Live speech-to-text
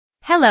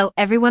Hello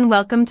everyone,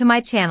 welcome to my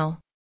channel.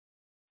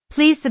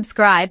 Please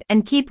subscribe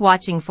and keep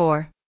watching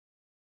for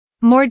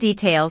more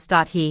details.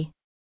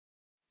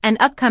 An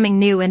upcoming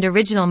new and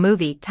original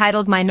movie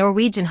titled My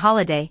Norwegian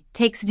Holiday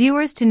takes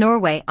viewers to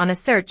Norway on a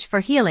search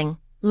for healing,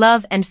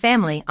 love and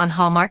family on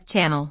Hallmark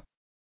Channel.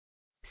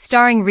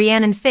 Starring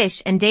Rhiannon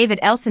Fish and David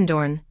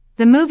Elsendorn,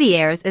 the movie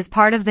airs as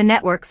part of the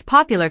network's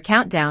popular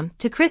countdown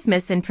to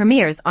Christmas and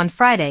premieres on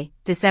Friday,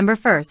 December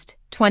 1,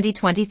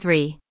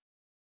 2023.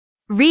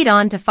 Read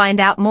on to find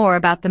out more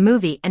about the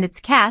movie and its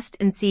cast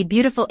and see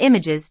beautiful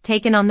images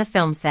taken on the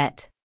film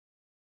set.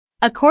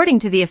 According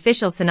to the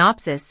official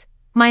synopsis,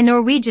 My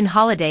Norwegian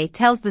Holiday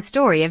tells the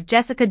story of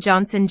Jessica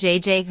Johnson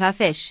J.J.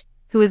 Fish,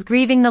 who is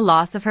grieving the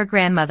loss of her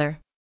grandmother.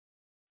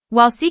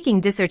 While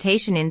seeking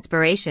dissertation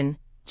inspiration,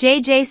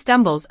 J.J.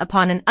 stumbles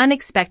upon an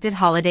unexpected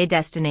holiday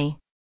destiny.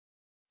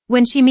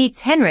 When she meets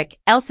Henrik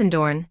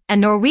Elsendorn, a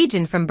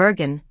Norwegian from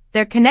Bergen,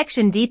 their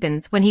connection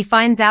deepens when he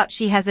finds out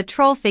she has a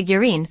troll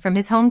figurine from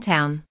his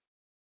hometown.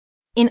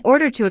 In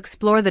order to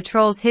explore the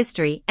troll's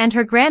history and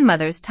her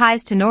grandmother's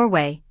ties to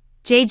Norway,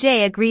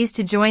 JJ agrees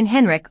to join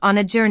Henrik on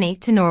a journey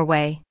to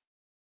Norway.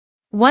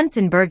 Once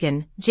in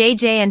Bergen,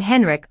 JJ and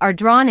Henrik are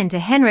drawn into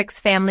Henrik's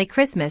family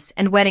Christmas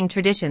and wedding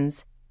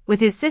traditions, with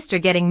his sister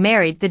getting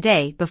married the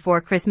day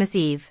before Christmas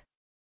Eve.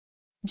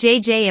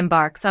 JJ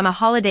embarks on a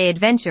holiday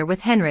adventure with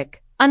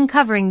Henrik,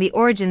 uncovering the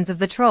origins of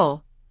the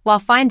troll, while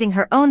finding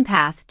her own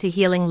path to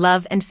healing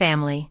love and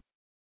family.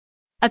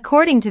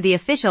 According to the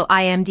official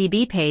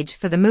IMDb page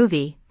for the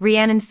movie,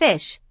 Rhiannon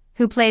Fish,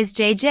 who plays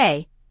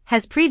JJ,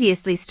 has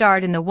previously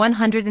starred in the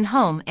 100 and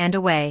Home and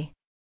Away.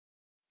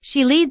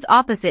 She leads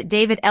opposite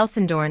David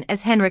Elsendorn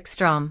as Henrik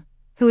Strom,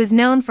 who is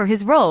known for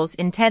his roles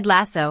in Ted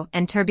Lasso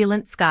and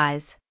Turbulent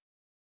Skies.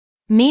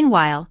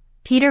 Meanwhile,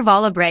 Peter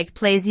Vollebreg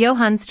plays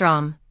Johan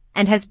Strom,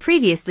 and has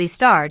previously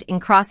starred in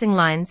Crossing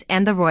Lines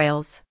and The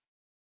Royals.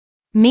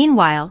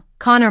 Meanwhile,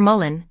 Connor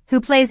Mullen, who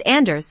plays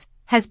Anders,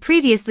 has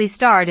previously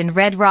starred in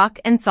Red Rock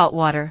and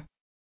Saltwater.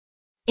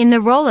 In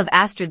the role of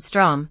Astrid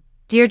Strom,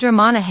 Deirdre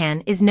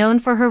Monahan is known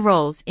for her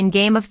roles in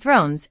Game of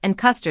Thrones and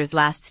Custer's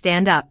Last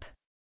Stand Up.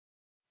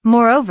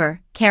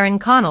 Moreover, Karen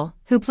Connell,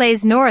 who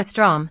plays Nora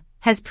Strom,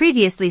 has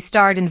previously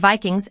starred in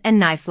Vikings and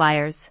Knife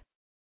Flyers.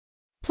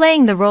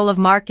 Playing the role of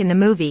Mark in the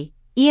movie,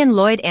 Ian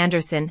Lloyd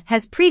Anderson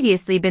has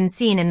previously been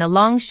seen in The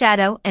Long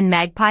Shadow and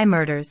Magpie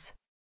Murders.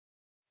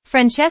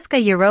 Francesca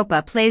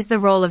Europa plays the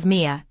role of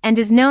Mia and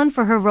is known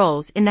for her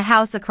roles in The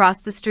House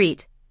Across the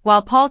Street,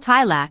 while Paul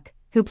Tylak,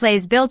 who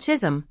plays Bill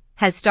Chisholm,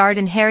 has starred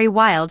in Harry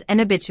Wild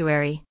and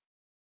Obituary.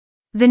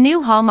 The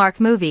new Hallmark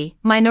movie,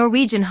 My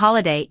Norwegian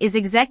Holiday, is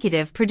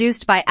executive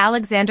produced by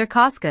Alexander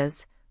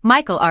Koskas,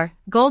 Michael R.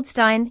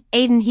 Goldstein,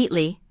 Aidan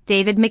Heatley,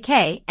 David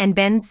McKay and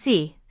Ben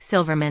C.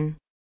 Silverman.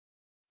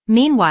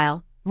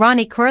 Meanwhile,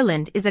 Ronnie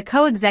Kurland is a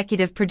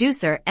co-executive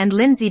producer and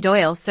Lindsay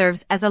Doyle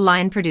serves as a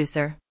line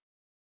producer.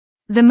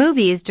 The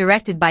movie is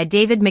directed by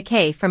David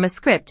McKay from a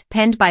script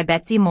penned by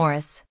Betsy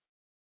Morris.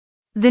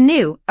 The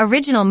new,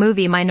 original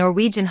movie My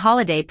Norwegian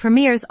Holiday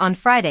premieres on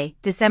Friday,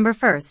 December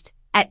 1,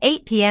 at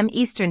 8 p.m.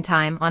 Eastern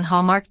Time on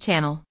Hallmark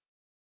Channel.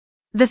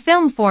 The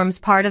film forms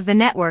part of the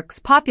network's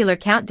popular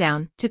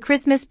countdown to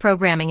Christmas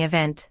programming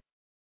event.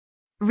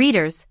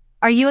 Readers,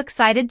 are you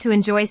excited to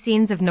enjoy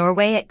scenes of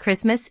Norway at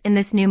Christmas in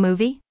this new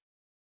movie?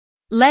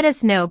 Let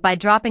us know by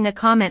dropping a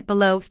comment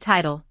below.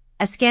 Title: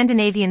 A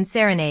Scandinavian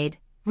Serenade,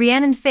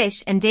 Rhiannon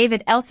Fish and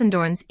David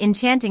Elsendorn's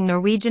enchanting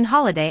Norwegian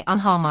Holiday on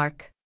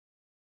Hallmark.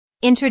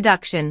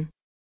 Introduction.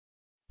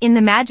 In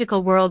the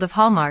magical world of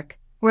Hallmark,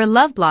 where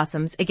love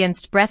blossoms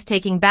against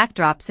breathtaking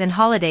backdrops and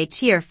holiday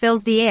cheer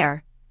fills the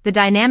air, the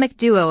dynamic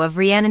duo of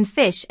Rhiannon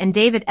Fish and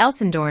David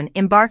Elsendorn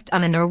embarked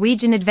on a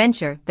Norwegian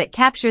adventure that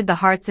captured the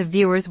hearts of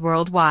viewers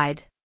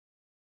worldwide.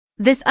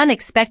 This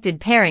unexpected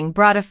pairing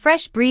brought a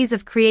fresh breeze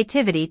of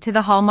creativity to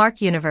the Hallmark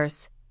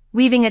universe,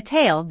 weaving a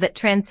tale that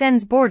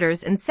transcends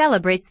borders and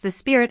celebrates the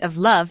spirit of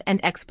love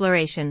and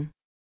exploration.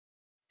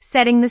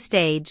 Setting the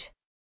stage.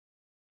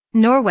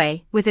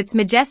 Norway, with its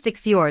majestic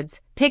fjords,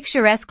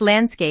 picturesque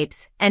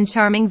landscapes, and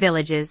charming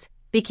villages,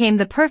 became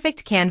the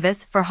perfect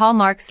canvas for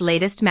Hallmark's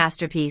latest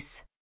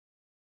masterpiece.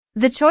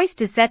 The choice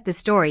to set the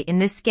story in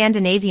this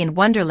Scandinavian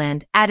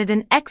wonderland added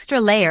an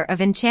extra layer of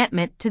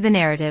enchantment to the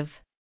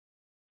narrative.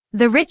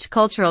 The rich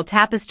cultural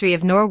tapestry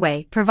of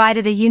Norway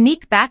provided a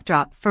unique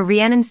backdrop for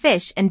Rhiannon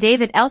Fish and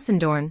David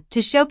Elsendorn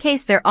to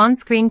showcase their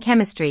on-screen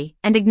chemistry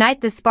and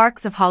ignite the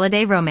sparks of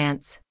holiday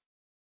romance.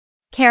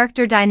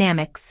 Character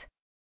dynamics.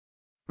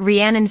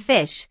 Rhiannon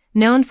Fish,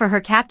 known for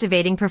her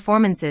captivating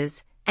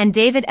performances, and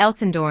David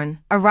Elsendorn,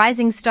 a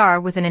rising star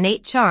with an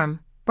innate charm,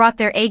 brought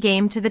their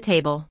A-game to the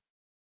table.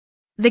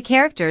 The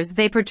characters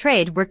they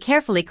portrayed were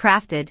carefully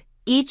crafted,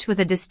 each with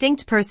a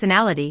distinct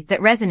personality that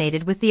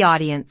resonated with the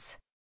audience.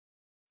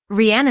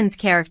 Rhiannon's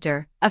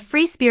character, a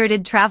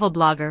free-spirited travel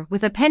blogger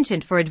with a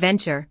penchant for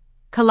adventure,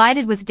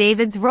 collided with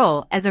David's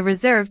role as a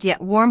reserved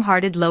yet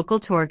warm-hearted local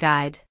tour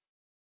guide.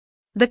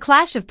 The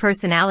clash of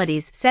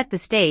personalities set the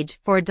stage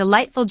for a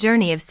delightful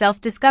journey of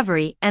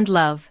self-discovery and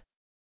love.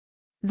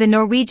 The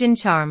Norwegian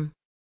charm.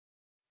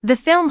 The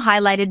film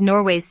highlighted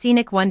Norway's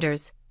scenic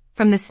wonders,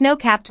 from the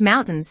snow-capped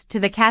mountains to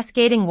the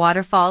cascading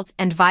waterfalls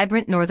and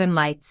vibrant northern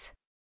lights.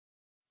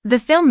 The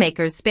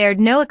filmmakers spared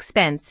no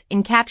expense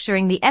in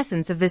capturing the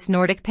essence of this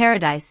Nordic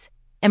paradise,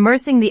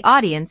 immersing the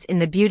audience in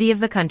the beauty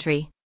of the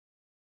country.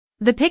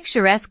 The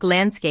picturesque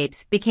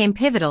landscapes became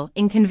pivotal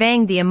in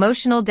conveying the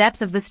emotional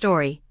depth of the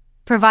story,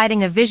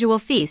 providing a visual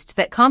feast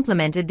that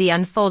complemented the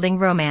unfolding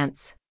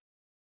romance.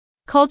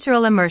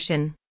 Cultural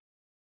immersion.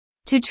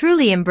 To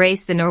truly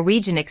embrace the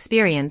Norwegian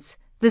experience,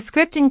 the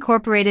script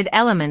incorporated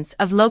elements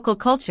of local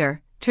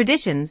culture,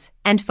 traditions,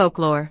 and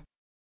folklore.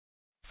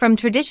 From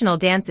traditional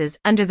dances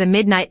under the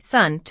midnight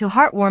sun to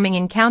heartwarming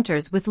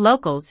encounters with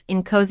locals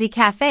in cozy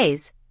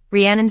cafes,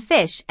 Rhiannon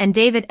Fish and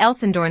David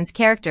Elsendorn's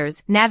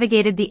characters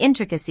navigated the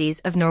intricacies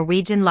of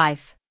Norwegian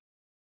life.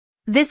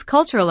 This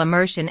cultural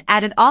immersion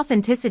added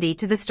authenticity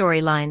to the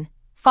storyline,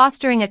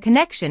 fostering a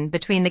connection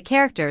between the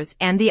characters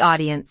and the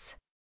audience.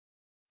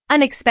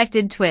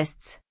 Unexpected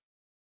twists.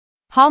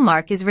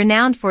 Hallmark is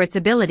renowned for its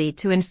ability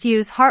to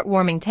infuse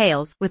heartwarming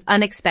tales with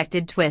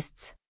unexpected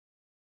twists.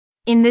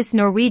 In this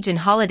Norwegian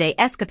holiday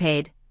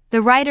escapade,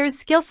 the writers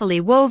skillfully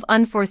wove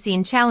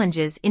unforeseen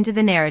challenges into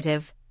the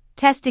narrative,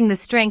 testing the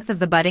strength of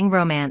the budding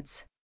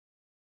romance.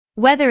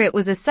 Whether it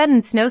was a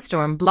sudden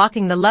snowstorm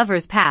blocking the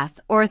lover's path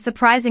or a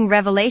surprising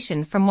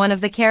revelation from one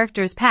of the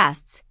characters'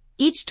 pasts,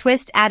 each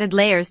twist added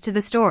layers to the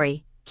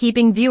story,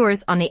 keeping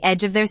viewers on the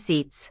edge of their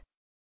seats.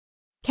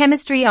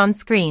 Chemistry on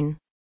screen.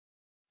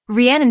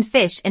 Rhiannon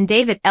Fish and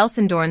David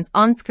Elsendorn's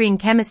on-screen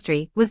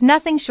chemistry was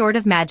nothing short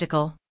of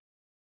magical.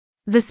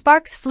 The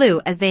sparks flew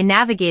as they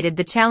navigated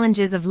the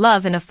challenges of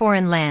love in a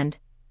foreign land,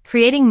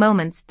 creating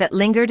moments that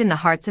lingered in the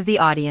hearts of the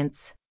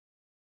audience.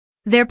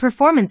 Their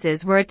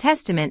performances were a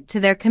testament to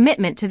their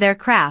commitment to their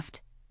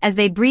craft, as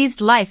they breathed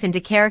life into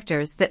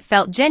characters that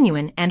felt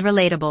genuine and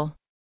relatable.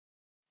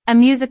 A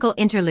musical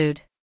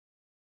interlude.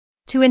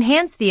 To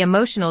enhance the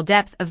emotional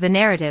depth of the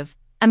narrative,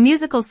 a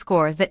musical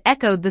score that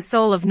echoed the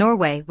soul of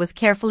Norway was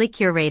carefully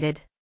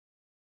curated.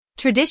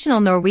 Traditional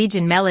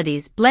Norwegian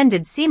melodies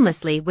blended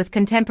seamlessly with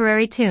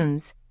contemporary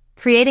tunes,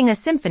 creating a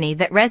symphony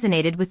that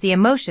resonated with the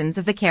emotions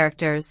of the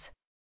characters.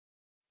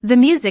 The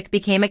music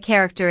became a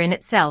character in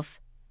itself,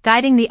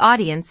 guiding the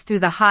audience through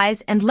the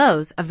highs and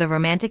lows of the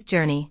romantic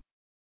journey.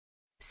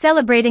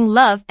 Celebrating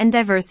love and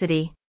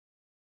diversity.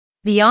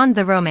 Beyond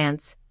the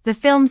romance, the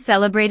film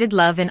celebrated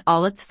love in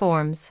all its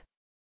forms.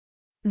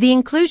 The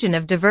inclusion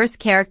of diverse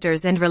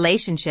characters and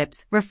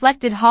relationships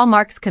reflected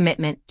Hallmark's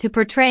commitment to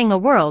portraying a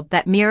world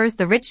that mirrors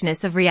the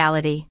richness of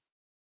reality.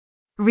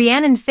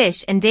 Rhiannon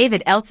Fish and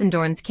David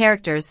Elsendorn's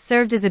characters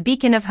served as a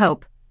beacon of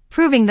hope,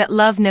 proving that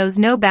love knows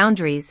no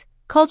boundaries,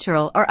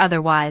 cultural or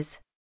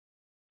otherwise.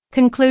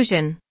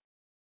 Conclusion.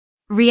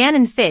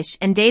 Rhiannon Fish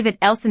and David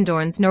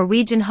Elsendorn's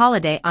Norwegian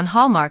Holiday on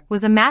Hallmark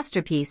was a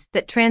masterpiece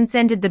that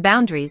transcended the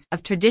boundaries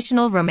of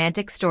traditional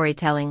romantic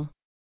storytelling.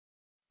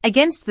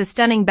 Against the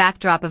stunning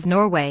backdrop of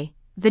Norway,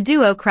 the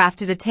duo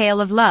crafted a tale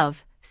of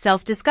love,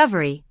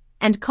 self-discovery,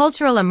 and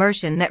cultural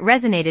immersion that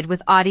resonated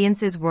with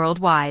audiences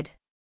worldwide.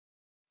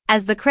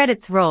 As the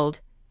credits rolled,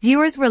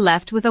 viewers were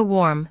left with a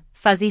warm,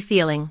 fuzzy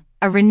feeling,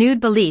 a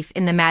renewed belief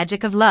in the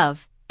magic of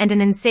love, and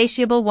an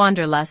insatiable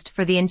wanderlust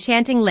for the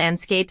enchanting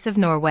landscapes of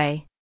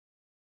Norway.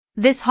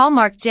 This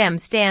Hallmark gem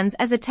stands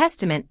as a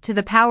testament to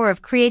the power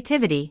of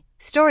creativity,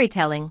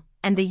 storytelling,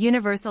 and the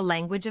universal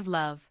language of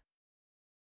love.